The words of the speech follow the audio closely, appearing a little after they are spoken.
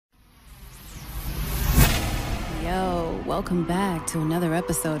Welcome back to another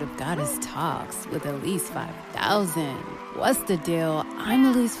episode of Goddess Talks with Elise 5000. What's the deal? I'm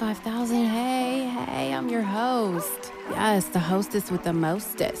Elise 5000. Hey, I'm your host. Yes, the hostess with the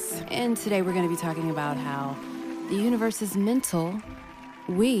mostest. And today we're going to be talking about how the universe is mental.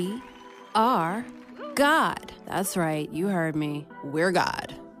 We are God. That's right, you heard me. We're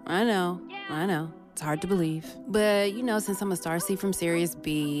God. I know. It's hard to believe. But, since I'm a starseed from Sirius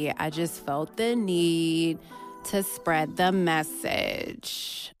B, I just felt the need to spread the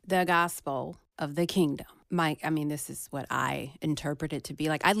message, the gospel of the kingdom. This is what I interpret it to be.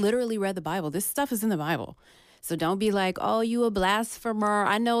 Like, I literally read the Bible. This stuff is in the Bible. So don't be like, oh, you a blasphemer.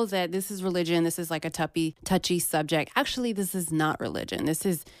 I know that this is religion. This is like a touchy subject. Actually, this is not religion. This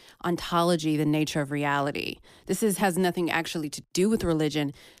is ontology, the nature of reality. This has nothing actually to do with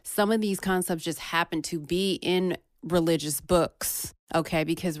religion. Some of these concepts just happen to be in religious books, okay?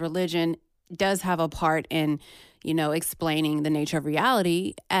 Because religion does have a part in, explaining the nature of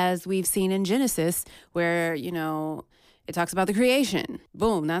reality, as we've seen in Genesis, where, it talks about the creation.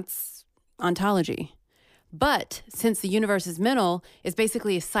 Boom, that's ontology. But since the universe is mental, it's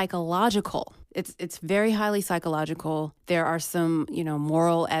basically psychological. It's very highly psychological. There are some,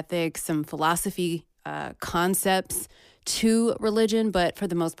 moral ethics, some philosophy concepts to religion, but for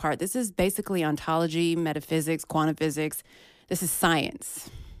the most part, this is basically ontology, metaphysics, quantum physics. This is science.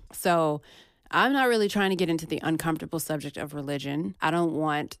 So I'm not really trying to get into the uncomfortable subject of religion. I don't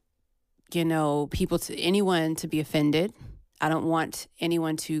want, anyone to be offended. I don't want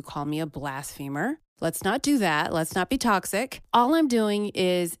anyone to call me a blasphemer. Let's not do that. Let's not be toxic. All I'm doing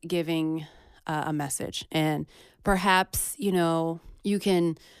is giving a message. And perhaps, you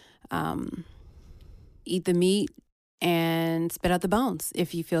can eat the meat and spit out the bones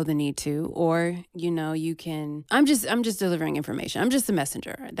if you feel the need to, or, you can, I'm just delivering information. I'm just a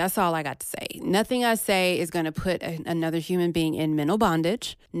messenger. That's all I got to say. Nothing I say is going to put another human being in mental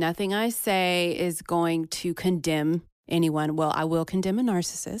bondage. Nothing I say is going to condemn anyone. Well, I will condemn a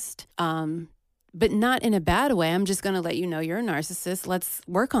narcissist, but not in a bad way. I'm just going to let you know you're a narcissist. Let's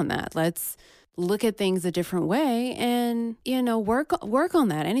work on that. Let's look at things a different way and, work on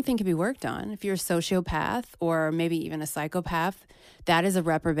that. Anything can be worked on. If you're a sociopath or maybe even a psychopath, that is a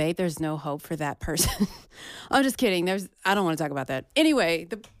reprobate. There's no hope for that person. I'm just kidding. I don't want to talk about that. Anyway,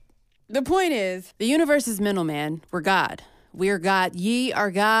 the point is, the universe is mental, man. We're God. We are God. Ye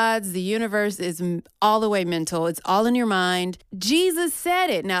are gods. The universe is all the way mental. It's all in your mind. Jesus said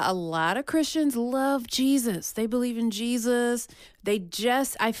it. Now, a lot of Christians love Jesus. They believe in Jesus.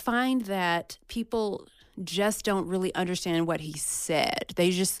 I find that people just don't really understand what he said.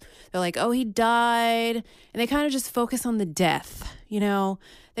 They're like, oh, he died. And they kind of just focus on the death,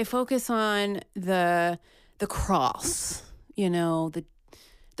 They focus on the cross, the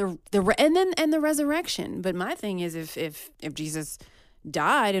resurrection. But my thing is, if Jesus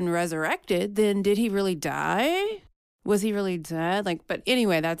died and resurrected, then did he really die? Was he really dead? But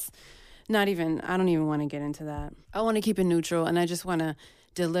anyway, that's not even, I don't even want to get into that. I want to keep it neutral, and I just want to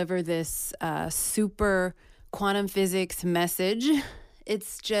deliver this super quantum physics message.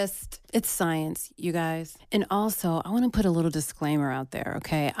 It's science, you guys. And also, I want to put a little disclaimer out there,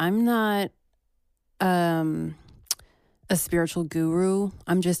 okay? I'm not a spiritual guru.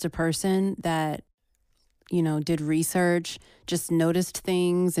 I'm just a person that, did research, just noticed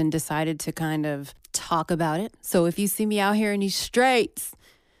things and decided to kind of talk about it. So if you see me out here in these streets,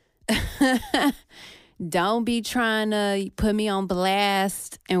 don't be trying to put me on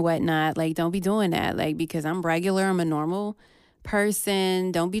blast and whatnot. Don't be doing that. Because I'm regular, I'm a normal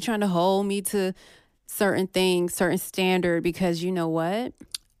person. Don't be trying to hold me to certain things, certain standard, because you know what?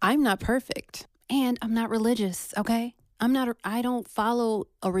 I'm not perfect and I'm not religious, okay? I don't follow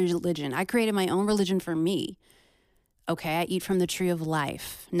a religion. I created my own religion for me. Okay, I eat from the tree of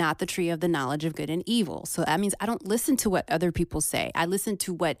life, not the tree of the knowledge of good and evil. So that means I don't listen to what other people say. I listen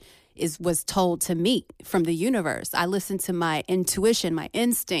to what was told to me from the universe. I listen to my intuition, my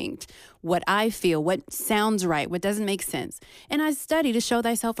instinct, what I feel, what sounds right, what doesn't make sense. And I study to show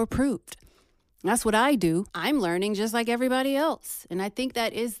thyself approved. That's what I do. I'm learning just like everybody else. And I think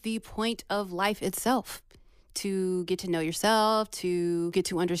that is the point of life itself. To get to know yourself, to get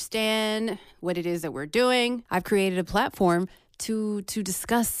to understand what it is that we're doing. I've created a platform to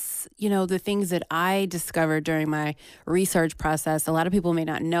discuss, the things that I discovered during my research process. A lot of people may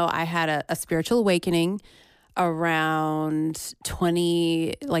not know I had a spiritual awakening around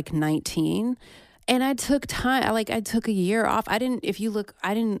 2019. And I took time, I took a year off. I didn't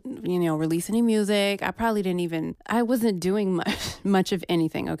release any music. I wasn't doing much of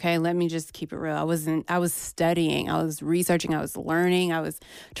anything. Okay. Let me just keep it real. I was studying, I was researching, I was learning, I was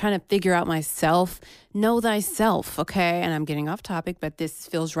trying to figure out myself. Know thyself. Okay. And I'm getting off topic, but this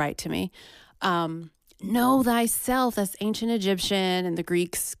feels right to me. Know thyself. That's ancient Egyptian, and the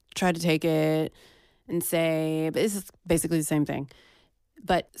Greeks tried to take it and say, but it's basically the same thing.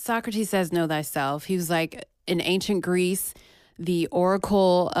 But Socrates says, know thyself. He was like, in ancient Greece, the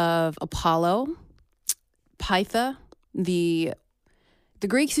oracle of Apollo, Pytha. The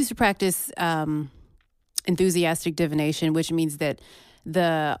Greeks used to practice enthusiastic divination, which means that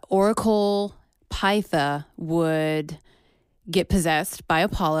the oracle Pytha would get possessed by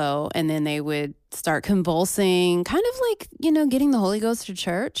Apollo, and then they would start convulsing, kind of like, getting the Holy Ghost to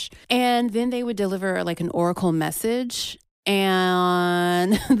church. And then they would deliver like an oracle message.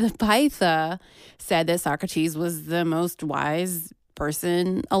 And the Pytha said that Socrates was the most wise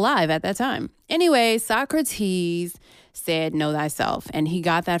person alive at that time. Anyway, Socrates said, know thyself. And he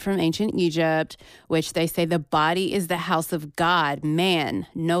got that from ancient Egypt, which they say the body is the house of God. Man,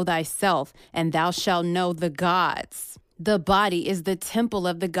 know thyself, and thou shalt know the gods. The body is the temple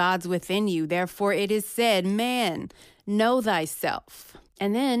of the gods within you. Therefore it is said, man, know thyself.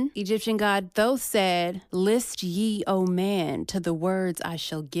 And then Egyptian god Thoth said, list ye, O man, to the words I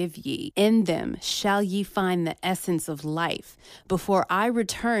shall give ye. In them shall ye find the essence of life. Before I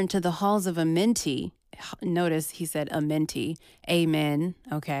return to the halls of Amenti, notice he said Amenti, amen,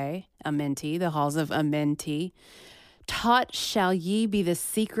 okay, Amenti, the halls of Amenti. Taught shall ye be the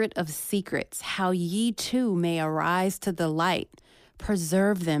secret of secrets, how ye too may arise to the light.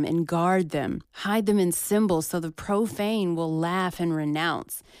 Preserve them and guard them. Hide them in symbols so the profane will laugh and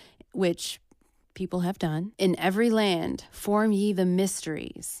renounce, which people have done. In every land, form ye the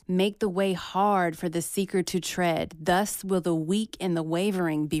mysteries. Make the way hard for the seeker to tread. Thus will the weak and the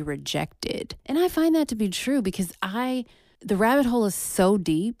wavering be rejected. And I find that to be true because the rabbit hole is so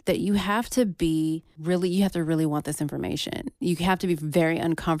deep that you have to really want this information. You have to be very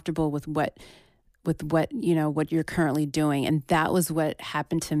uncomfortable with what you're currently doing. And that was what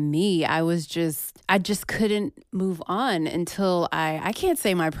happened to me. I just couldn't move on until I can't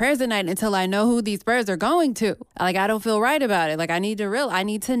say my prayers at night until I know who these prayers are going to. Like, I don't feel right about it. Like, I need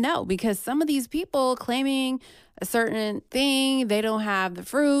to know, because some of these people claiming a certain thing, they don't have the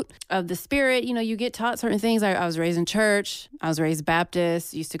fruit of the Spirit. You get taught certain things. I was raised in church. I was raised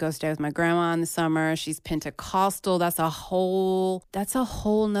Baptist. Used to go stay with my grandma in the summer. She's Pentecostal. That's a whole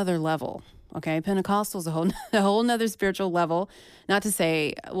nother level. Okay, Pentecostal is a whole nother spiritual level. Not to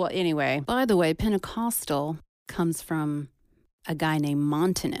say, well, anyway. By the way, Pentecostal comes from a guy named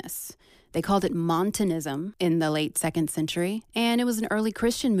Montanus. They called it Montanism in the late 2nd century. And it was an early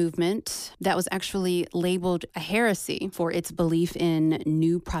Christian movement that was actually labeled a heresy for its belief in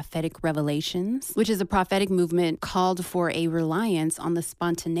new prophetic revelations, which is a prophetic movement called for a reliance on the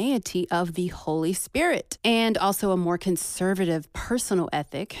spontaneity of the Holy Spirit, and also a more conservative personal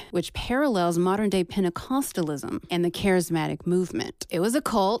ethic, which parallels modern-day Pentecostalism and the charismatic movement. It was a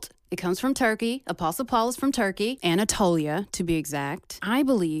cult. It comes from Turkey. Apostle Paul is from Turkey, Anatolia to be exact. I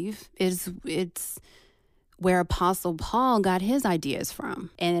believe it's where Apostle Paul got his ideas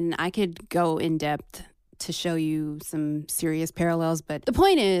from. And I could go in depth to show you some serious parallels, but the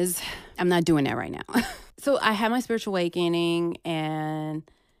point is, I'm not doing that right now. So I had my spiritual awakening, and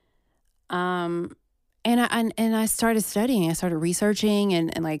I started studying. I started researching,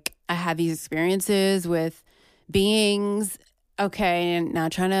 and like I had these experiences with beings. Okay, and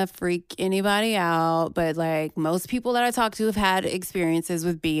not trying to freak anybody out, but like most people that I talk to have had experiences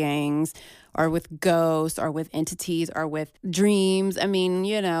with beings or with ghosts or with entities or with dreams. I mean,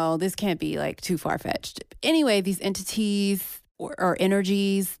 this can't be like too far-fetched. Anyway, these entities or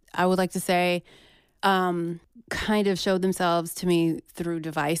energies, I would like to say, kind of showed themselves to me through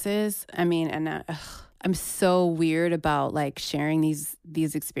devices. I mean, and I'm so weird about like sharing these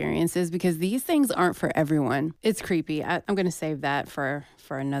experiences because these things aren't for everyone. It's creepy. I'm going to save that for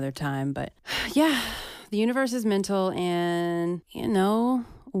another time. But yeah, the universe is mental, and,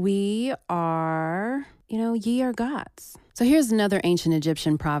 we are, ye are gods. So here's another ancient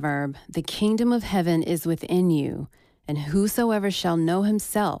Egyptian proverb. The kingdom of heaven is within you, and whosoever shall know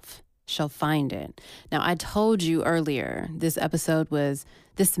himself shall find it. Now, I told you earlier, this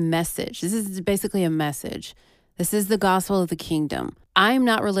message. This is basically a message. This is the gospel of the kingdom. I'm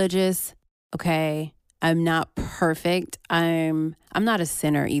not religious, okay? I'm not perfect. I'm not a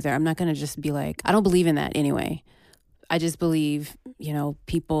sinner either. I'm not going to just be like, I don't believe in that anyway. I just believe,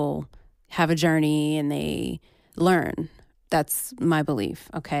 people have a journey and they learn. That's my belief,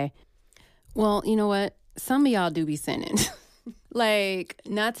 okay? Well, you know what? Some of y'all do be sinning. Like,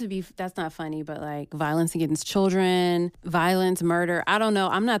 that's not funny, but like violence against children, violence, murder. I don't know.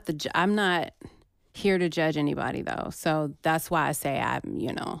 I'm not here to judge anybody though. So that's why I say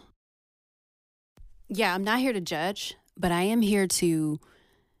yeah, I'm not here to judge, but I am here to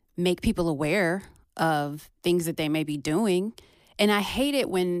make people aware of things that they may be doing. And I hate it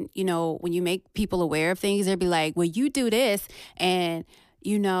when you make people aware of things, they'll be like, well, you do this and,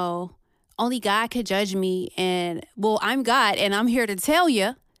 only God could judge me. And, well, I'm God and I'm here to tell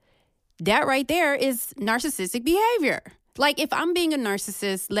you that right there is narcissistic behavior. Like, if I'm being a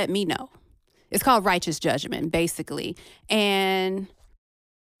narcissist, let me know. It's called righteous judgment, basically. And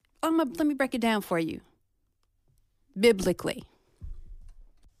let me break it down for you biblically.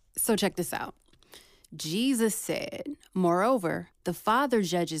 So check this out. Jesus said, moreover, the Father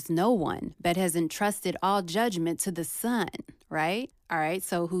judges no one, but has entrusted all judgment to the Son, right? All right,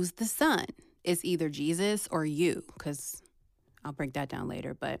 so who's the Son? It's either Jesus or you, because I'll break that down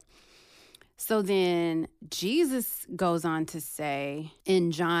later. But so then Jesus goes on to say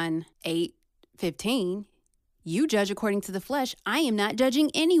in John 8:15, you judge according to the flesh. I am not judging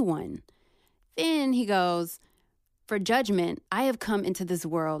anyone. Then he goes, for judgment, I have come into this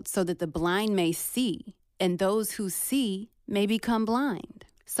world so that the blind may see, and those who see may become blind.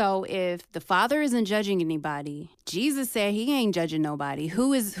 So if the Father isn't judging anybody, Jesus said he ain't judging nobody.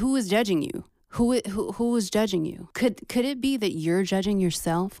 Who is judging you? Who is judging you? Could it be that you're judging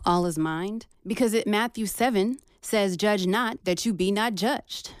yourself? All is mind? Because Matthew 7 says, judge not that you be not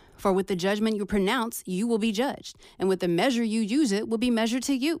judged. For with the judgment you pronounce, you will be judged. And with the measure you use, it will be measured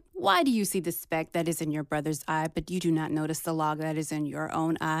to you. Why do you see the speck that is in your brother's eye, but you do not notice the log that is in your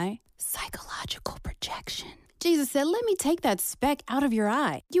own eye? Psychological projection. Jesus said, let me take that speck out of your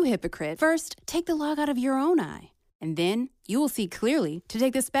eye. You hypocrite. First, take the log out of your own eye. And then you will see clearly to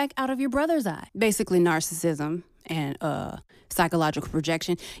take the speck out of your brother's eye. Basically narcissism and psychological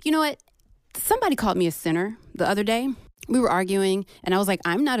projection. You know what? Somebody called me a sinner the other day. We were arguing and I was like,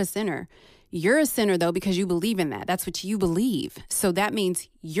 I'm not a sinner. You're a sinner though, because you believe in that. That's what you believe. So that means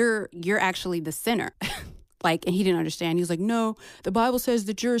you're actually the sinner. And he didn't understand. He was like, no, the Bible says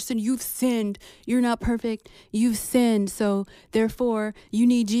that you're a sinner. You've sinned. You're not perfect. You've sinned. So therefore you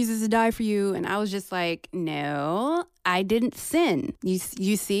need Jesus to die for you. And I was just like, no, I didn't sin. You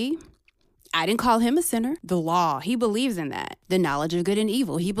see? I didn't call him a sinner. The law, he believes in that. The knowledge of good and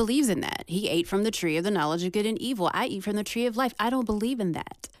evil, he believes in that. He ate from the tree of the knowledge of good and evil. I eat from the tree of life. I don't believe in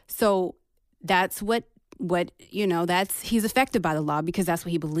that. So that's he's affected by the law because that's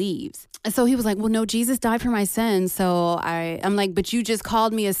what he believes. And so he was like, well, no, Jesus died for my sins. So I'm like, but you just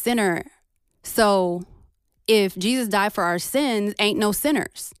called me a sinner. So if Jesus died for our sins, ain't no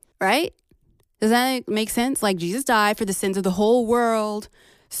sinners, right? Does that make sense? Like, Jesus died for the sins of the whole world.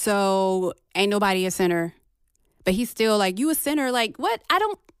 So ain't nobody a sinner, but he's still like, you a sinner? Like, what?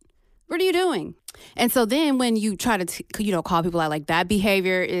 What are you doing? And so then when you try to, call people out, like, that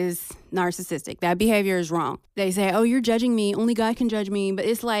behavior is narcissistic. That behavior is wrong. They say, oh, you're judging me. Only God can judge me. But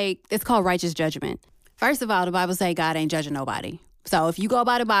it's called righteous judgment. First of all, the Bible say God ain't judging nobody. So if you go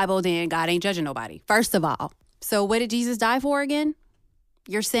by the Bible, then God ain't judging nobody. First of all. So what did Jesus die for again?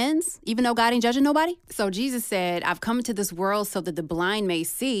 Your sins, even though God ain't judging nobody? So Jesus said, I've come into this world so that the blind may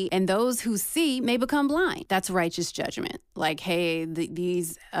see and those who see may become blind. That's righteous judgment. Like, hey,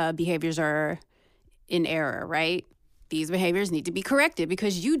 these behaviors are in error, right? These behaviors need to be corrected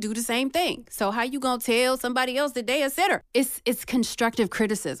because you do the same thing. So how you gonna tell somebody else that they a sinner? It's constructive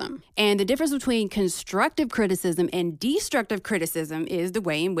criticism. And the difference between constructive criticism and destructive criticism is the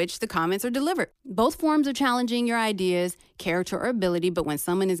way in which the comments are delivered. Both forms are challenging your ideas, character, or ability, but when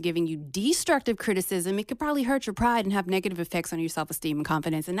someone is giving you destructive criticism, it could probably hurt your pride and have negative effects on your self-esteem and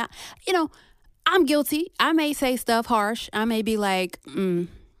confidence. And not, I'm guilty. I may say stuff harsh. I may be like,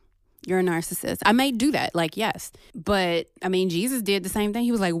 you're a narcissist. I may do that, yes. But, Jesus did the same thing.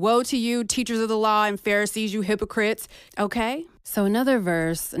 He was like, woe to you, teachers of the law and Pharisees, you hypocrites. Okay? So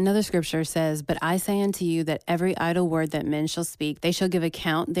another scripture says, but I say unto you that every idle word that men shall speak, they shall give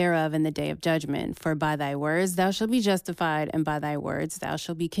account thereof in the day of judgment. For by thy words thou shalt be justified, and by thy words thou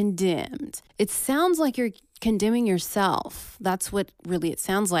shalt be condemned. It sounds like you're condemning yourself. That's what really it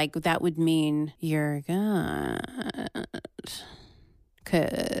sounds like. That would mean you're God.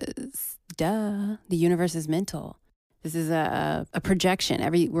 Because, the universe is mental. This is a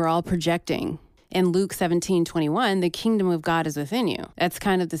projection. We're all projecting. in Luke 17:21, the kingdom of God is within you. That's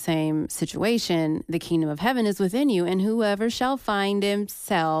kind of the same situation. The kingdom of heaven is within you, and whoever shall find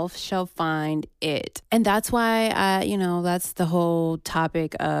himself shall find it. And that's why, that's the whole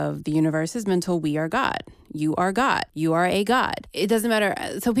topic of the universe is mental. We are God. You are God. You are a God. It doesn't matter.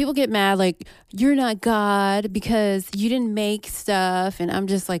 So people get mad like, you're not God because you didn't make stuff. And I'm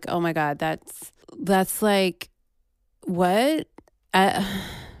just like, oh my God, that's like, what?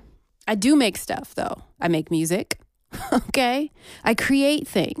 I do make stuff though. I make music. Okay. I create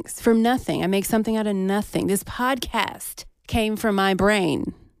things from nothing. I make something out of nothing. This podcast came from my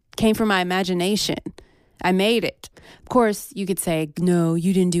brain, came from my imagination. I made it. Of course, you could say, no,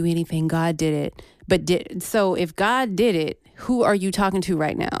 you didn't do anything. God did it. So if God did it, who are you talking to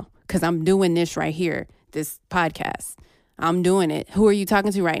right now? Because I'm doing this right here, this podcast. I'm doing it. Who are you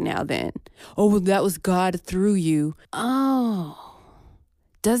talking to right now then? Oh, well, that was God through you. Oh,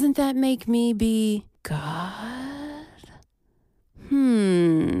 doesn't that make me be God?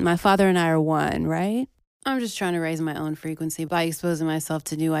 My Father and I are one, right? I'm just trying to raise my own frequency by exposing myself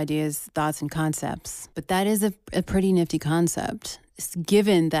to new ideas, thoughts, and concepts. But that is a pretty nifty concept. It's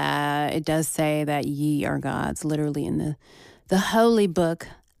given that it does say that ye are gods, literally in the holy book,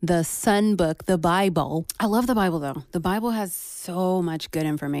 the Sun book, the Bible. I love the Bible, though. The Bible has so much good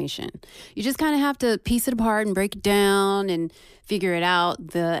information. You just kind of have to piece it apart and break it down and figure it out,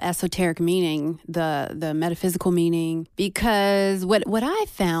 the esoteric meaning, the metaphysical meaning. Because what I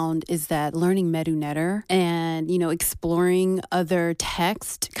found is that learning Medu Neter and, exploring other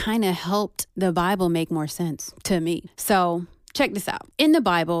texts kind of helped the Bible make more sense to me. So check this out. In the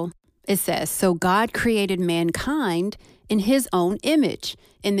Bible, it says, so God created mankind in his own image.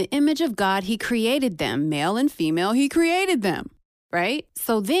 In the image of God, he created them. Male and female, he created them. Right?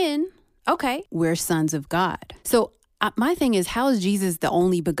 So then, okay, we're sons of God. So my thing is, how is Jesus the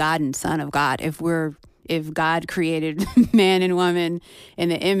only begotten son of God if God created man and woman in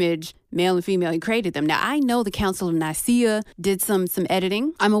the image, male and female, he created them. Now, I know the Council of Nicaea did some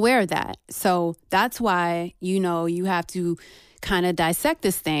editing. I'm aware of that. So that's why, you have to kind of dissect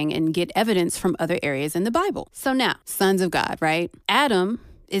this thing and get evidence from other areas in the Bible. So now, sons of God, right? Adam,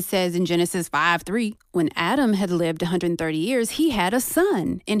 it says in Genesis 5:3, when Adam had lived 130 years, he had a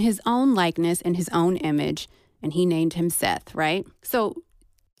son in his own likeness, in his own image, and he named him Seth, right? So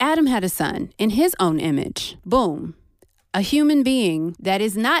Adam had a son in his own image. Boom. A human being that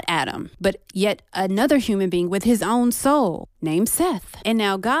is not Adam, but yet another human being with his own soul named Seth. And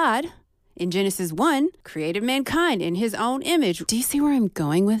now God, in Genesis 1, created mankind in his own image. Do you see where I'm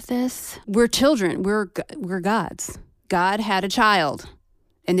going with this? We're children. We're gods. God had a child.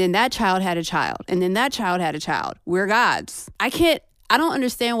 And then that child had a child. And then that child had a child. We're gods. I don't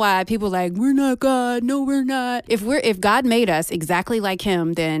understand why people are like, we're not God. No, we're not. If God made us exactly like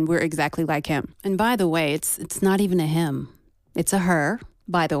him, then we're exactly like him. And by the way, it's not even a him. It's a her,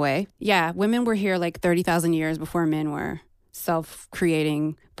 by the way. Yeah, women were here like 30,000 years before men were.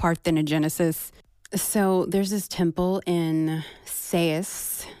 Self-creating parthenogenesis. So there's this temple in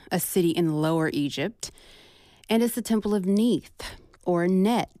Sais, a city in Lower Egypt, and it's the temple of Neith or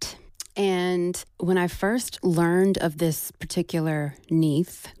Net. And when I first learned of this particular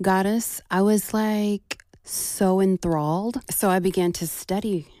Neith goddess, I was like so enthralled. So I began to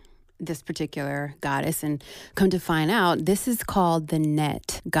study this particular goddess and come to find out this is called the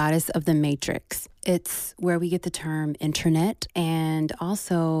Net, goddess of the matrix. It's where we get the term internet, and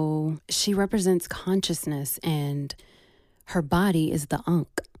also she represents consciousness, and her body is the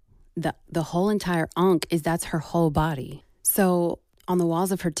Ankh. The whole entire Ankh that's her whole body. So on the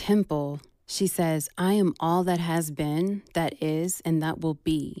walls of her temple, she says, I am all that has been, that is, and that will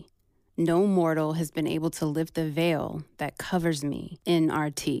be. No mortal has been able to lift the veil that covers me,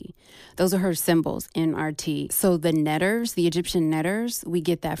 NRT. Those are her symbols, NRT. So the Netters, the Egyptian Netters, we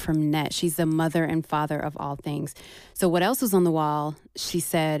get that from Net. She's the mother and father of all things. So what else was on the wall? She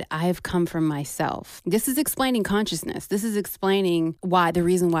said, I have come from myself. This is explaining consciousness. This is explaining the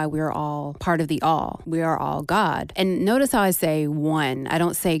reason why we're all part of the all. We are all God. And notice how I say one. I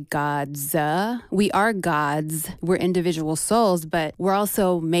don't say gods. We are gods. We're individual souls, but we're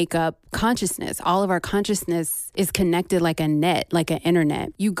also make up consciousness. All of our consciousness is connected like a net, like an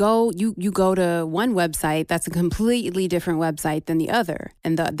internet. You go to one website that's a completely different website than the other.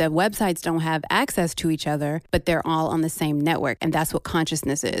 And the websites don't have access to each other, but they're all on the same network. And that's what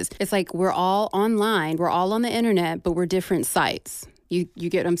consciousness is. It's like we're all online, we're all on the internet, but we're different sites. You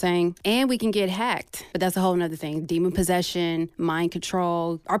get what I'm saying? And we can get hacked, but that's a whole nother thing. Demon possession, mind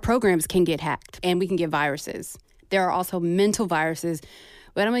control. Our programs can get hacked, and we can get viruses. There are also mental viruses,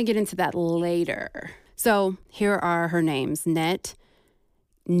 but I'm going to get into that later. So here are her names: Net,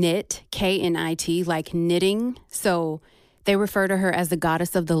 knit, Knit, like knitting. So they refer to her as the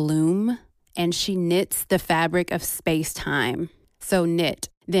goddess of the loom, and she knits the fabric of space-time. So knit.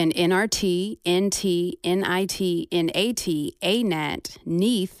 Then NRT, NT, NIT, NAT, ANAT,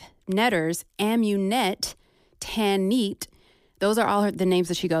 Neith, Netters, Amunet, Tanit. Those are all the names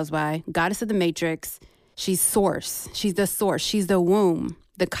that she goes by. Goddess of the Matrix. She's source. She's the source. She's the womb,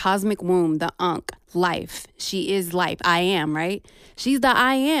 the cosmic womb, the Ankh, life. She is life. I am, right? She's the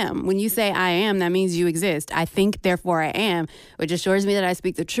I am. When you say I am, that means you exist. I think, therefore I am, which assures me that I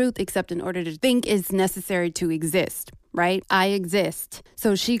speak the truth, except in order to think is necessary to exist, right? I exist.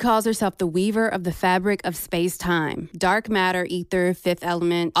 So she calls herself the weaver of the fabric of space-time, dark matter, ether, fifth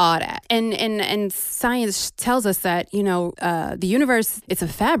element, all that. And science tells us that, the universe, it's a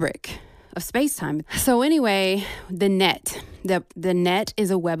fabric of space-time. So anyway, the net. The net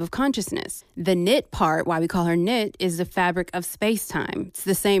is a web of consciousness. The knit part, why we call her knit, is the fabric of space-time. It's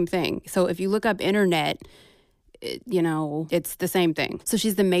the same thing. So if you look up internet, it's the same thing. So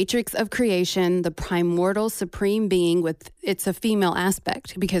she's the matrix of creation, the primordial supreme being it's a female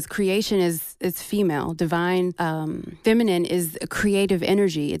aspect because creation is female. Divine, feminine is a creative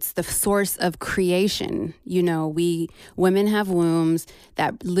energy. It's the source of creation. We women have wombs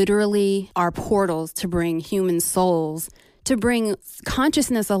that literally are portals to bring human souls, to bring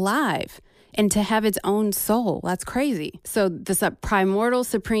consciousness alive. And to have its own soul. That's crazy. So this primordial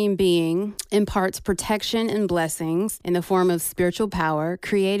supreme being imparts protection and blessings in the form of spiritual power,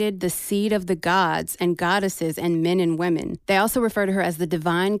 created the seed of the gods and goddesses and men and women. They also refer to her as the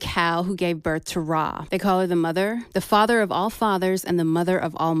divine cow who gave birth to Ra. They call her the mother, the father of all fathers, and the mother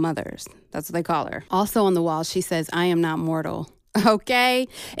of all mothers. That's what they call her. Also on the wall, she says, I am not mortal. Okay?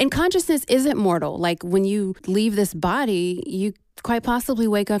 And consciousness isn't mortal. Like when you leave this body, you quite possibly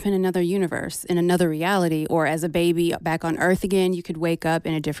wake up in another universe, in another reality, or as a baby back on Earth again, you could wake up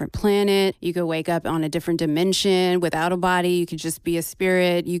in a different planet. You could wake up on a different dimension without a body. You could just be a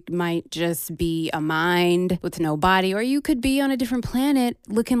spirit. You might just be a mind with no body, or you could be on a different planet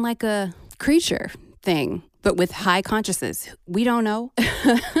looking like a creature thing, but with high consciousness. We don't know.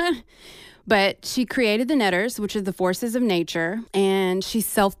 But she created the netters, which are the forces of nature, and she's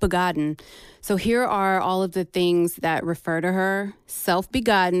self-begotten. So here are all of the things that refer to her: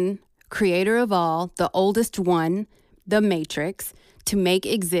 self-begotten, creator of all, the oldest one, the matrix, to make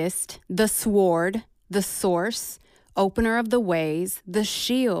exist, the sword, the source, opener of the ways, the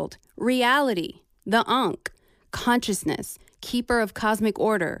shield, reality, the Ankh, consciousness, keeper of cosmic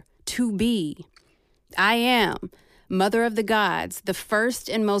order, to be. I am. Mother of the gods, the first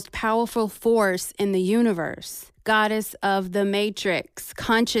and most powerful force in the universe. Goddess of the matrix,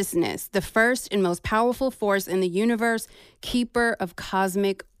 consciousness, the first and most powerful force in the universe, keeper of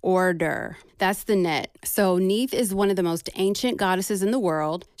cosmic order. That's the net. So Neith is one of the most ancient goddesses in the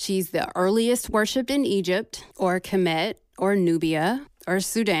world. She's the earliest worshipped in Egypt, or Kemet, or Nubia, or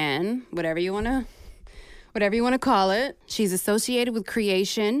Sudan, whatever you want to call it. She's associated with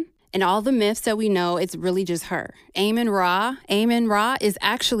creation. And all the myths that we know, it's really just her. Amun Ra is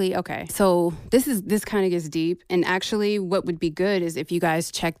actually, okay, so this kind of gets deep. And actually what would be good is if you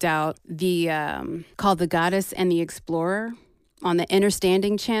guys checked out the, called The Goddess and the Explorer on the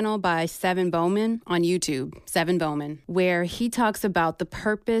Understanding channel by Seven Bowman on YouTube, Seven Bowman, where he talks about the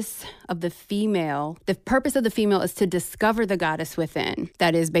purpose of the female. The purpose of the female is to discover the goddess within.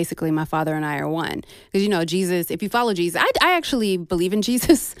 That is basically my father and I are one. Because, Jesus, if you follow Jesus, I actually believe in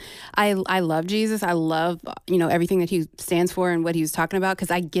Jesus. I love Jesus. I love, everything that he stands for and what he was talking about, because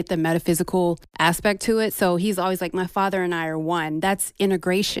I get the metaphysical aspect to it. So he's always like, my father and I are one. That's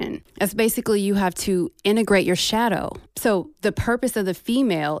integration. That's basically you have to integrate your shadow. So the purpose of the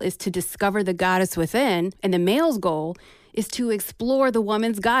female is to discover the goddess within, and the male's goal is to explore the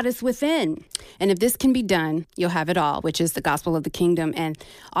woman's goddess within. And if this can be done, you'll have it all, which is the gospel of the kingdom. And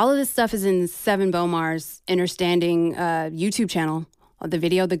all of this stuff is in Seven Bomar's Understanding YouTube channel, the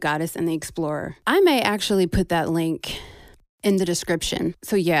video, The Goddess and the Explorer. I may actually put that link in the description.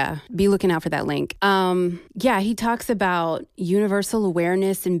 So yeah, be looking out for that link. He talks about universal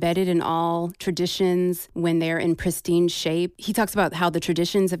awareness embedded in all traditions when they're in pristine shape. He talks about how the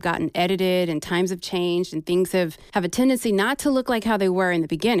traditions have gotten edited and times have changed and things have a tendency not to look like how they were in the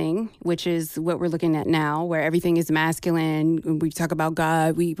beginning, which is what we're looking at now, where everything is masculine. When we talk about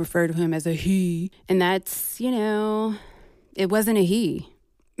God, we refer to him as a he. And that's, it wasn't a he.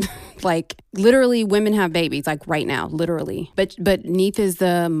 Like literally women have babies like right now, literally. But Neith is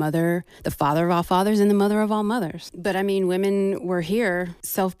the mother, the father of all fathers and the mother of all mothers. But I mean, women were here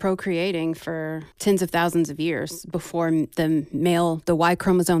self-procreating for tens of thousands of years before the Y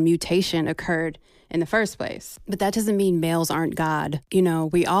chromosome mutation occurred in the first place. But that doesn't mean males aren't God. You know,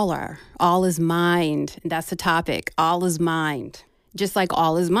 we all are. All is mind. That's the topic. All is mind. Just like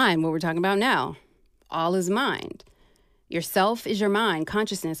all is mind, what we're talking about now. All is mind. Yourself is your mind.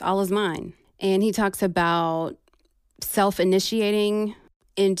 Consciousness, all is mind. And he talks about self-initiating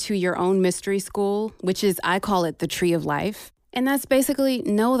into your own mystery school, which is, I call it the tree of life. And that's basically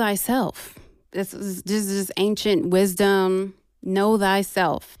know thyself. This is ancient wisdom. Know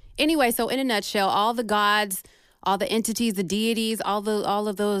thyself. Anyway, so in a nutshell, all the gods, all the entities, the deities, all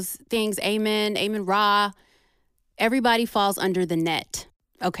of those things, Amen, Ra, everybody falls under the net.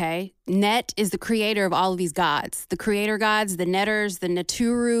 Okay? Net is the creator of all of these gods. The creator gods, the netters, the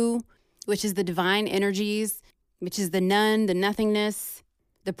Naturu, which is the divine energies, which is the none, the nothingness,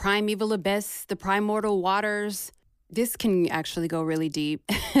 the primeval abyss, the primordial waters. This can actually go really deep.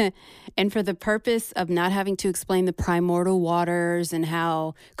 And for the purpose of not having to explain the primordial waters and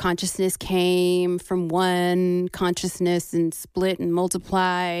how consciousness came from one consciousness and split and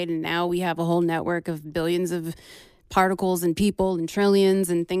multiplied, and now we have a whole network of billions of particles and people and trillions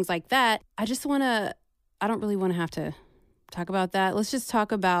and things like that. I don't really want to have to talk about that. Let's just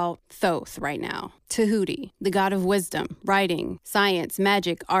talk about Thoth right now. Tahuti, the god of wisdom, writing, science,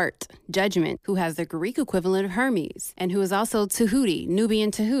 magic, art, judgment, who has the Greek equivalent of Hermes, and who is also Tahuti, Nubian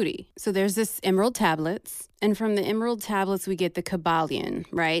Tahuti. So there's this emerald tablets, and from the emerald tablets we get the Kabbalion,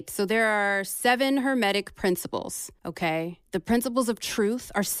 right? So there are 7 Hermetic principles, okay? The principles of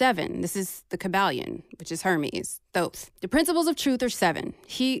truth are 7. This is the Kabbalion, which is Hermes, Thoth. The principles of truth are 7.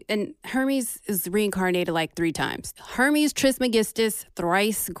 And Hermes is reincarnated like 3 times. Hermes Trismegistus,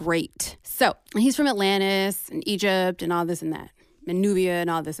 thrice great. So he's from Atlantis and Egypt and all this and that, and Nubia and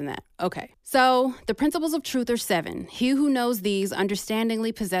all this and that. Okay, so the principles of truth are 7. He who knows these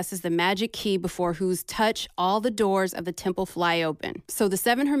understandingly possesses the magic key before whose touch all the doors of the temple fly open. So the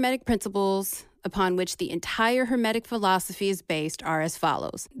 7 Hermetic principles upon which the entire Hermetic philosophy is based are as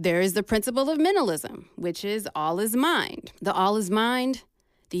follows. There is the principle of mentalism, which is all is mind. The all is mind,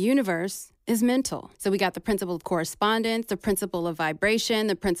 the universe, is mental. So we got the principle of correspondence, the principle of vibration,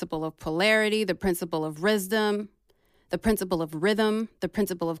 the principle of polarity, the principle of wisdom, the principle of rhythm, the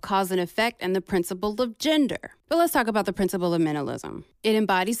principle of cause and effect, and the principle of gender. But let's talk about the principle of mentalism. It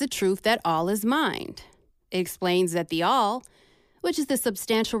embodies the truth that all is mind. It explains that the all, which is the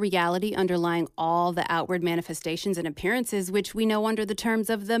substantial reality underlying all the outward manifestations and appearances, which we know under the terms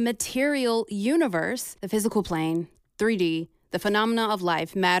of the material universe, the physical plane, 3D, the phenomena of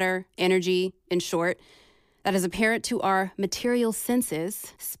life, matter, energy, in short, that is apparent to our material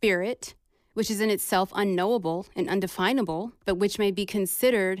senses, spirit, which is in itself unknowable and undefinable, but which may be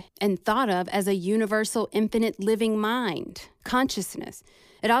considered and thought of as a universal, infinite living mind, consciousness.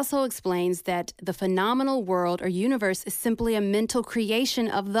 It also explains that the phenomenal world or universe is simply a mental creation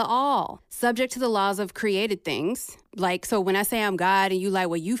of the all, subject to the laws of created things. Like, so when I say I'm God and you like,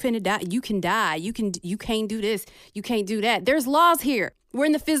 well, you finna die, you can die, you can't do this, you can't do that. There's laws here. We're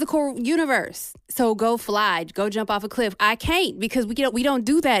in the physical universe. So go fly, go jump off a cliff. I can't because we don't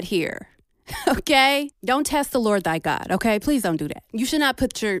do that here. Okay? Don't test the Lord thy God, okay? Please don't do that. You should not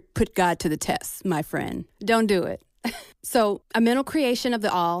put God to the test, my friend. Don't do it. So, a mental creation of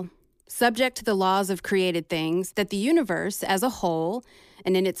the all, subject to the laws of created things, that the universe as a whole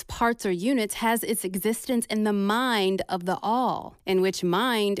and in its parts or units has its existence in the mind of the all, in which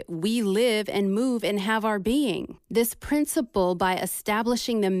mind we live and move and have our being. This principle, by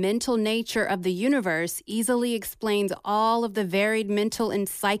establishing the mental nature of the universe, easily explains all of the varied mental and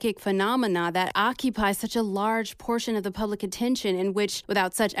psychic phenomena that occupy such a large portion of the public attention, and which,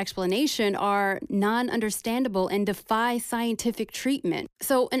 without such explanation, are non-understandable and defy scientific treatment.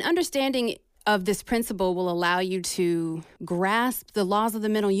 So an understanding of this principle will allow you to grasp the laws of the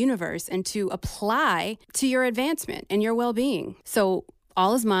mental universe and to apply to your advancement and your well-being. So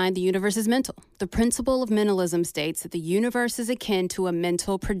all is mind, the universe is mental. The principle of mentalism states that the universe is akin to a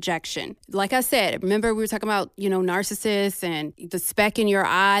mental projection. Like I said, remember we were talking about, narcissists and the speck in your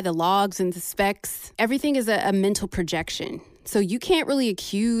eye, the logs and the specks. Everything is a mental projection. So you can't really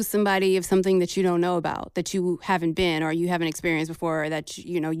accuse somebody of something that you don't know about, that you haven't been or you haven't experienced before, or that,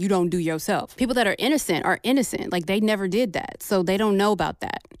 you don't do yourself. People that are innocent. Like they never did that. So they don't know about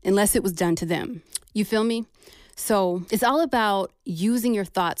that unless it was done to them. You feel me? So it's all about using your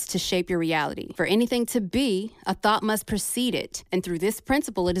thoughts to shape your reality. For anything to be, a thought must precede it. And through this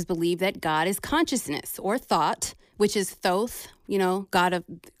principle, it is believed that God is consciousness or thought, which is Thoth, God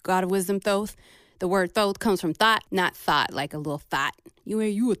of wisdom, Thoth. The word Thoth comes from thought, not thought, like a little thought. You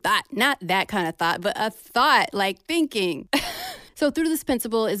a thought, not that kind of thought, but a thought, like thinking. So through this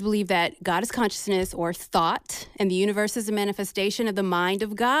principle, it's believed that God is consciousness or thought, and the universe is a manifestation of the mind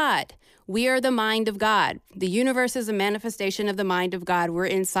of God, We are the mind of God. The universe is a manifestation of the mind of God. We're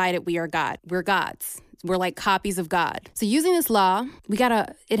inside it. We are God. We're gods. We're like copies of God. So using this law,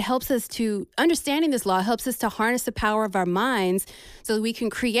 it helps us to, understanding this law helps us to harness the power of our minds so that we can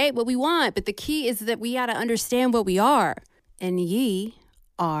create what we want. But the key is that we got to understand what we are. And ye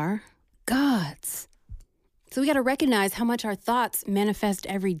are gods. So we got to recognize how much our thoughts manifest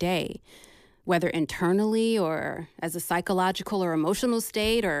every day, whether internally or as a psychological or emotional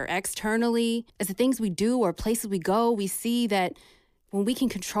state or externally. As the things we do or places we go, we see that when we can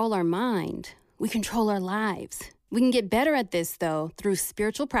control our mind, we control our lives. We can get better at this, though, through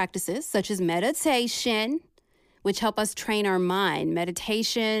spiritual practices such as meditation, which help us train our mind.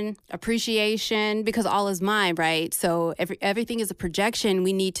 Meditation, appreciation, because all is mind, right? So everything is a projection.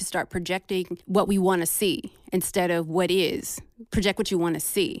 We need to start projecting what we want to see instead of what is. Project what you want to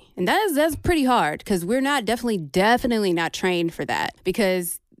see. And that's pretty hard because we're not definitely not trained for that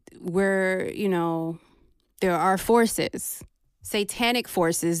because there are forces, satanic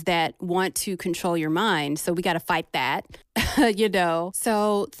forces that want to control your mind. So we got to fight that,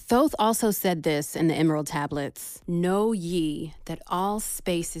 So Thoth also said this in the Emerald Tablets. Know ye that all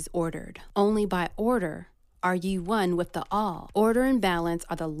space is ordered. Only by order are ye one with the all. Order and balance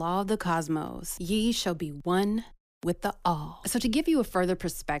are the law of the cosmos. Ye shall be one with the all. So to give you a further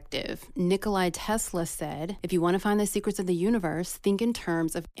perspective, Nikola Tesla said, if you want to find the secrets of the universe, think in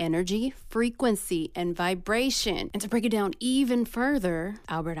terms of energy, frequency, and vibration. And to break it down even further,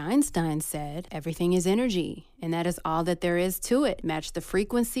 Albert Einstein said, everything is energy, and that is all that there is to it. Match the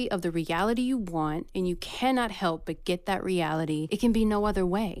frequency of the reality you want, and you cannot help but get that reality. It can be no other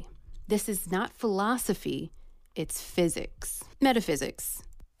way. This is not philosophy, it's physics. Metaphysics.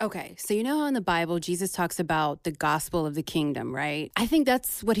 Okay, so you know how in the Bible, Jesus talks about the gospel of the kingdom, right? I think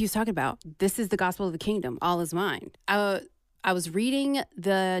that's what he was talking about. This is the gospel of the kingdom. All is mine. I was reading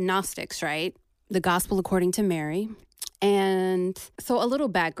the Gnostics, right? The gospel according to Mary. And so a little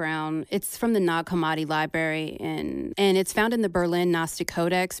background, it's from the Nag Hammadi Library, and it's found in the Berlin Gnostic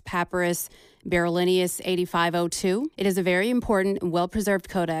Codex, Papyrus Berolinius 8502. It is a very important and well-preserved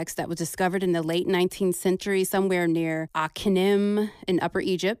codex that was discovered in the late 19th century somewhere near Achinim in Upper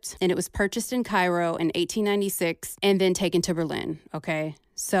Egypt, and it was purchased in Cairo in 1896 and then taken to Berlin, okay?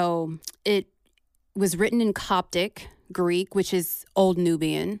 So it was written in Coptic Greek, which is Old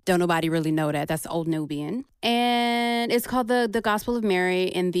Nubian. Don't nobody really know that. That's Old Nubian. And it's called the Gospel of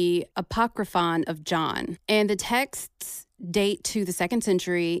Mary and the Apocryphon of John. And the texts date to the 2nd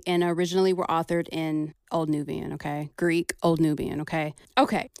century and originally were authored in Old Nubian, okay? Greek, Old Nubian, okay?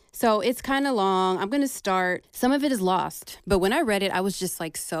 Okay, so it's kind of long. I'm going to start. Some of it is lost. But when I read it, I was just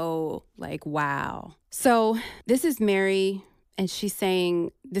wow. So this is Mary, and she's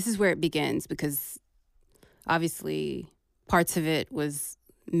saying, this is where it begins because obviously parts of it was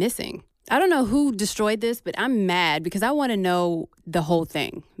missing. I don't know who destroyed this, but I'm mad because I want to know the whole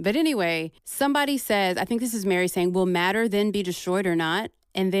thing. But anyway, somebody says, I think this is Mary saying, will matter then be destroyed or not?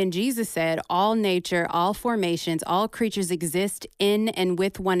 And then Jesus said, all nature, all formations, all creatures exist in and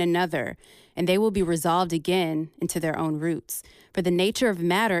with one another, and they will be resolved again into their own roots. For the nature of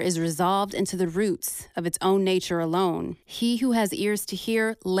matter is resolved into the roots of its own nature alone. He who has ears to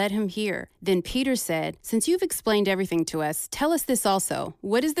hear, let him hear. Then Peter said, since you've explained everything to us, tell us this also.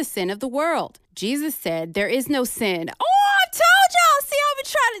 What is the sin of the world? Jesus said, there is no sin. Oh, I told y'all. See, I've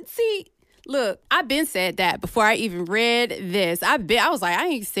been trying to see. Look, I've been said that before I even read this. I was like, I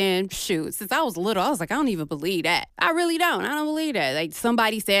ain't sinned. Shoot, since I was little, I was like, I don't even believe that. I really don't. I don't believe that. Like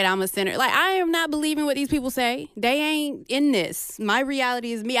somebody said I'm a sinner. Like I am not believing what these people say. They ain't in this. My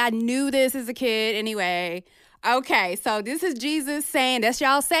reality is me. I knew this as a kid anyway. Okay, so this is Jesus saying that's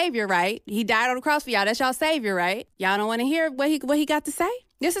y'all savior, right? He died on the cross for y'all. That's y'all savior, right? Y'all don't want to hear what he got to say?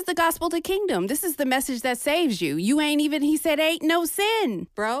 This is the gospel of the kingdom. This is the message that saves you. He said, ain't no sin,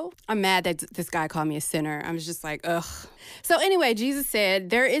 bro. I'm mad that this guy called me a sinner. I'm just like, ugh. So anyway, Jesus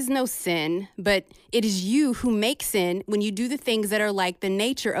said, there is no sin, but it is you who make sin when you do the things that are like the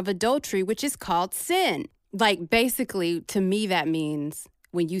nature of adultery, which is called sin. Like basically, to me, that means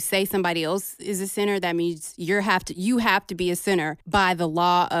when you say somebody else is a sinner, that means you have to be a sinner by the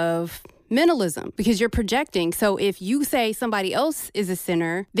law of mentalism because you're projecting. So if you say somebody else is a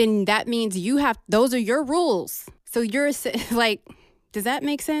sinner, then that means those are your rules. So you're like, does that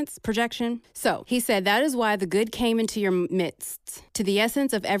make sense? Projection. So he said, that is why the good came into your midst, to the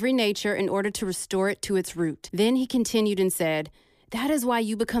essence of every nature in order to restore it to its root. Then he continued and said, that is why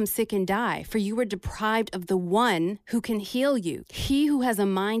you become sick and die, for you were deprived of the one who can heal you. He who has a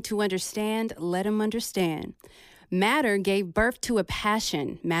mind to understand, let him understand. Matter gave birth to a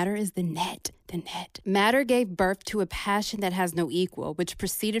passion. Matter is the net The net. Matter gave birth to a passion that has no equal, which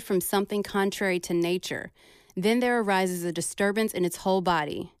proceeded from something contrary to nature. Then there arises a disturbance in its whole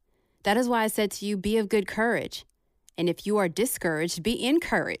body. That is why I said to you, be of good courage. And if you are discouraged, be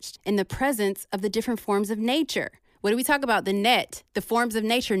encouraged in the presence of the different forms of nature. What do we talk about? The net, the forms of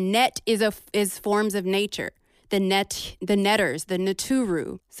nature. Net is forms of nature. The net, the netters, the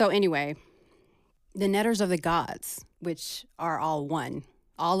Naturu. So anyway, the netters are the gods, which are all one.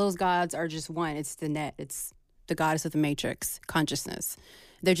 All those gods are just one. It's the net. It's the goddess of the matrix, consciousness.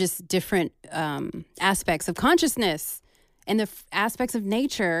 They're just different aspects of consciousness. And the aspects of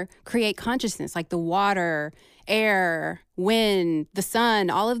nature create consciousness, like the water, air, wind, the sun.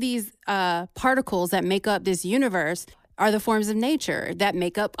 All of these particles that make up this universe are the forms of nature that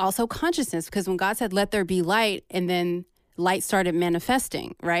make up also consciousness. Because when God said, let there be light, and then light started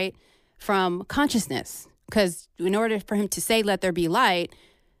manifesting, right, from consciousness. Because in order for him to say, let there be light,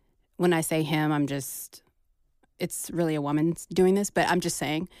 when I say him, it's really a woman doing this, but I'm just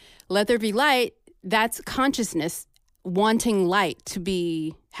saying, let there be light, that's consciousness wanting light to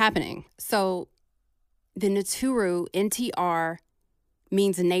be happening. So the Naturu, NTR,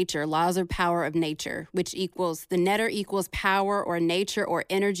 means nature, laws or power of nature, which equals, the netter equals power or nature or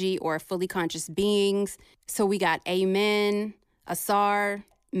energy or fully conscious beings. So we got Amen, Asar,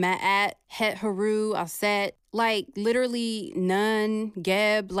 Ma'at, Het Haru, Aset, like literally Nun,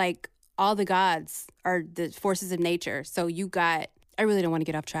 Geb, like all the gods are the forces of nature. So you got, I really don't want to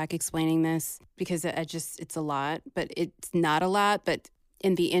get off track explaining this because it's a lot, but it's not a lot. But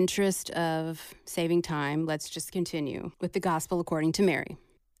in the interest of saving time, let's just continue with the gospel according to Mary.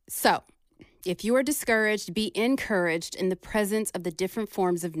 So if you are discouraged, be encouraged in the presence of the different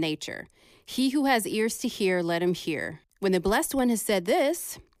forms of nature. He who has ears to hear, let him hear. When the Blessed One has said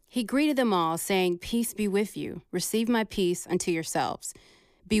this, he greeted them all, saying, peace be with you. Receive my peace unto yourselves.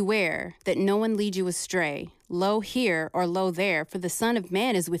 Beware that no one lead you astray. Lo here or lo there, for the Son of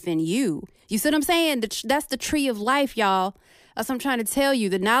Man is within you. You see what I'm saying? That's the tree of life, y'all. That's what I'm trying to tell you.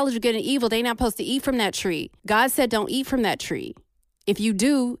 The knowledge of good and evil, they're not supposed to eat from that tree. God said don't eat from that tree. If you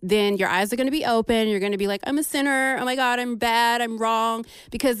do, then your eyes are going to be open. You're going to be like, I'm a sinner. Oh my God, I'm bad. I'm wrong.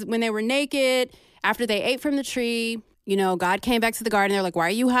 Because when they were naked, after they ate from the tree, you know, God came back to the garden. They're like, why are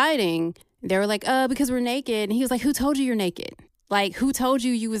you hiding? They were like, because we're naked. And he was like, who told you you're naked? Like, who told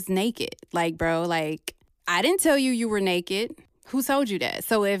you was naked? Like, bro, like, I didn't tell you were naked. Who told you that?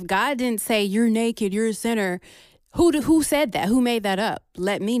 So if God didn't say you're naked, you're a sinner, who said that? Who made that up?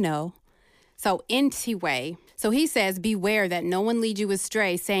 Let me know. So anyway, so he says, beware that no one lead you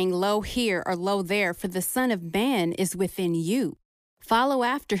astray, saying, lo here or lo there, for the Son of Man is within you. Follow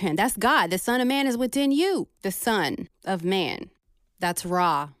after him. That's God. The Son of Man is within you. The Son of Man. That's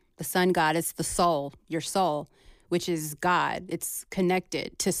Ra. The Son God is the soul, your soul, which is God. It's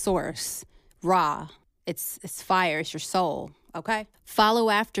connected to source. Ra. It's fire. It's your soul. Okay? Follow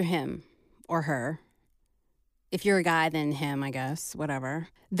after him or her. If you're a guy, then him, I guess. Whatever.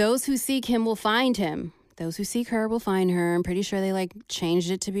 Those who seek him will find him. Those who seek her will find her. I'm pretty sure they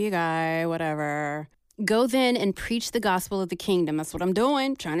changed it to be a guy. Whatever. Go then and preach the gospel of the kingdom. That's what I'm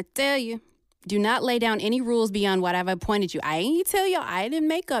doing. Trying to tell you. Do not lay down any rules beyond what I've appointed you. I ain't tell you. I didn't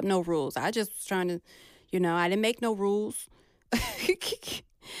make up no rules. I just was trying to, I didn't make no rules.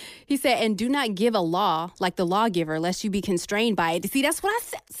 He said, and do not give a law like the lawgiver, lest you be constrained by it. See, that's what I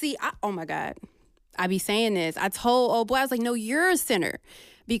said. See, oh my God. I be saying this. I told old boy, I was like, no, you're a sinner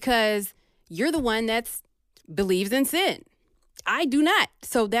because you're the one that's believes in sin. I do not.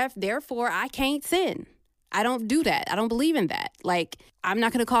 So therefore, I can't sin. I don't do that. I don't believe in that. I'm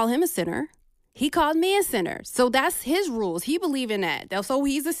not going to call him a sinner. He called me a sinner. So that's his rules. He believe in that. So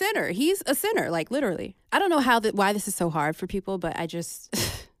he's a sinner. He's a sinner, literally. I don't know why this is so hard for people, but I just...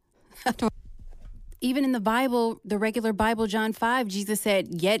 I don't. Even in the Bible, the regular Bible, John 5, Jesus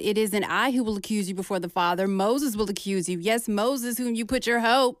said, yet it isn't I who will accuse you before the Father. Moses will accuse you. Yes, Moses, whom you put your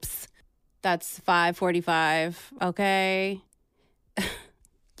hopes. That's 5:45. Okay.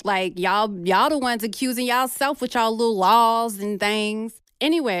 Y'all the ones accusing y'all self with y'all little laws and things.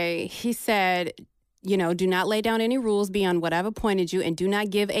 Anyway, he said, do not lay down any rules beyond what I've appointed you, and do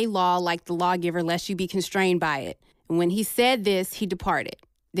not give a law like the lawgiver, lest you be constrained by it. And when he said this, he departed.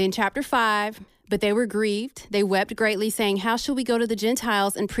 Then chapter 5, but they were grieved. They wept greatly, saying, how shall we go to the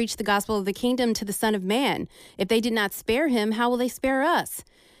Gentiles and preach the gospel of the kingdom to the Son of Man? If they did not spare him, how will they spare us?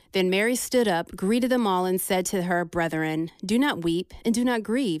 Then Mary stood up, greeted them all, and said to her brethren, do not weep and do not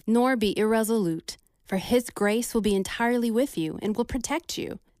grieve, nor be irresolute, for his grace will be entirely with you and will protect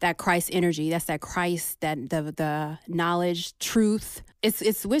you. That Christ energy, that's that Christ, that the knowledge, truth,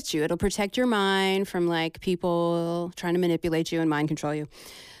 it's with you. It'll protect your mind from people trying to manipulate you and mind control you.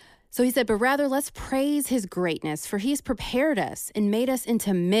 So he said, but rather let's praise his greatness, for he's prepared us and made us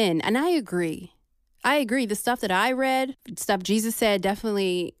into men. And I agree. The stuff that I read, stuff Jesus said,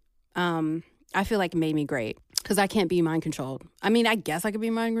 definitely, I feel like it made me great because I can't be mind controlled. I mean, I guess I could be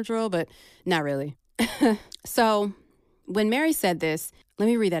mind controlled, but not really. So when Mary said this, let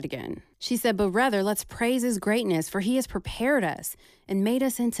me read that again. She said, but rather let's praise his greatness, for he has prepared us and made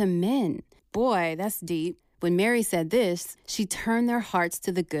us into men. Boy, that's deep. When Mary said this, she turned their hearts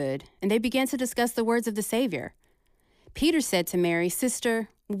to the good, and they began to discuss the words of the Savior. Peter said to Mary, Sister,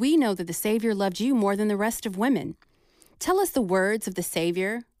 we know that the Savior loved you more than the rest of women. Tell us the words of the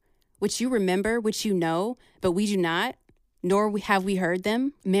Savior, which you remember, which you know, but we do not, nor have we heard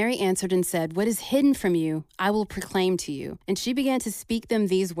them. Mary answered and said, what is hidden from you, I will proclaim to you. And she began to speak them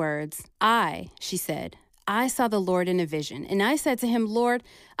these words. She said, I saw the Lord in a vision. And I said to him, Lord,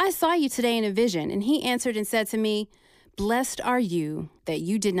 I saw you today in a vision. And he answered and said to me, blessed are you that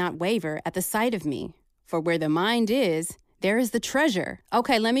you did not waver at the sight of me. For where the mind is, there is the treasure.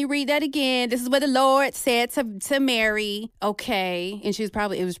 Okay, let me read that again. This is what the Lord said to Mary. Okay. And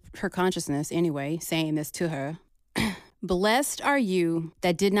it was her consciousness anyway, saying this to her. Blessed are you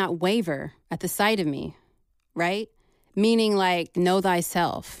that did not waver at the sight of me, right? Meaning like, know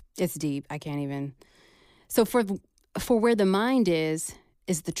thyself. It's deep. I can't even. So for where the mind is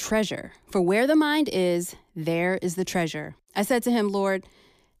the treasure. For where the mind is, there is the treasure. I said to him, Lord,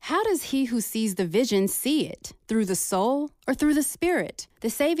 how does he who sees the vision see it? Through the soul or through the spirit? The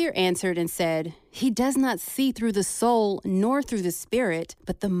Savior answered and said, he does not see through the soul nor through the spirit,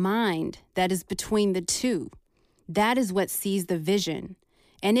 but the mind that is between the two. That is what sees the vision.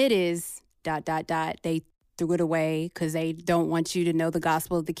 And it is ... They threw it away because they don't want you to know the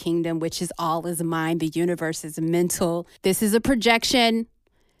gospel of the kingdom, which is all is mind. The universe is mental. This is a projection.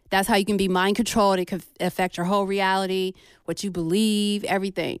 That's how you can be mind controlled. It could affect your whole reality, what you believe,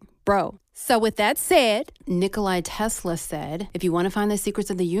 everything. Bro. So with that said, Nikola Tesla said, if you want to find the secrets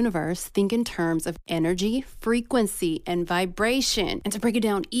of the universe, think in terms of energy, frequency, and vibration. And to break it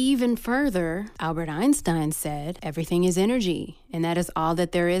down even further, Albert Einstein said, everything is energy, and that is all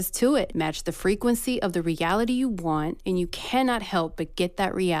that there is to it. Match the frequency of the reality you want, and you cannot help but get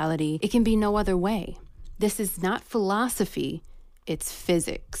that reality. It can be no other way. This is not philosophy. It's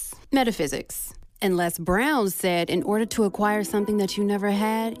physics. Metaphysics. And Les Brown said, in order to acquire something that you never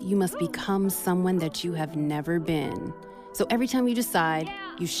had, you must become someone that you have never been. So every time you decide,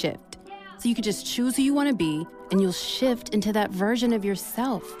 you shift. So you can just choose who you want to be, and you'll shift into that version of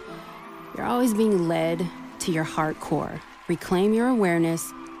yourself. You're always being led to your heart core. Reclaim your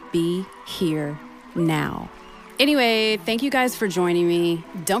awareness. Be here now. Anyway, thank you guys for joining me.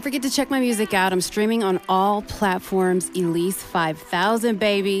 Don't forget to check my music out. I'm streaming on all platforms. Elise 5000,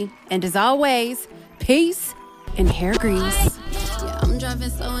 baby. And as always, peace and hair grease. Yeah, I'm driving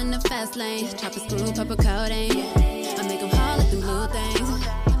slow in the fast lane. Chopper screw, purple coating. I make them haul at them blue things.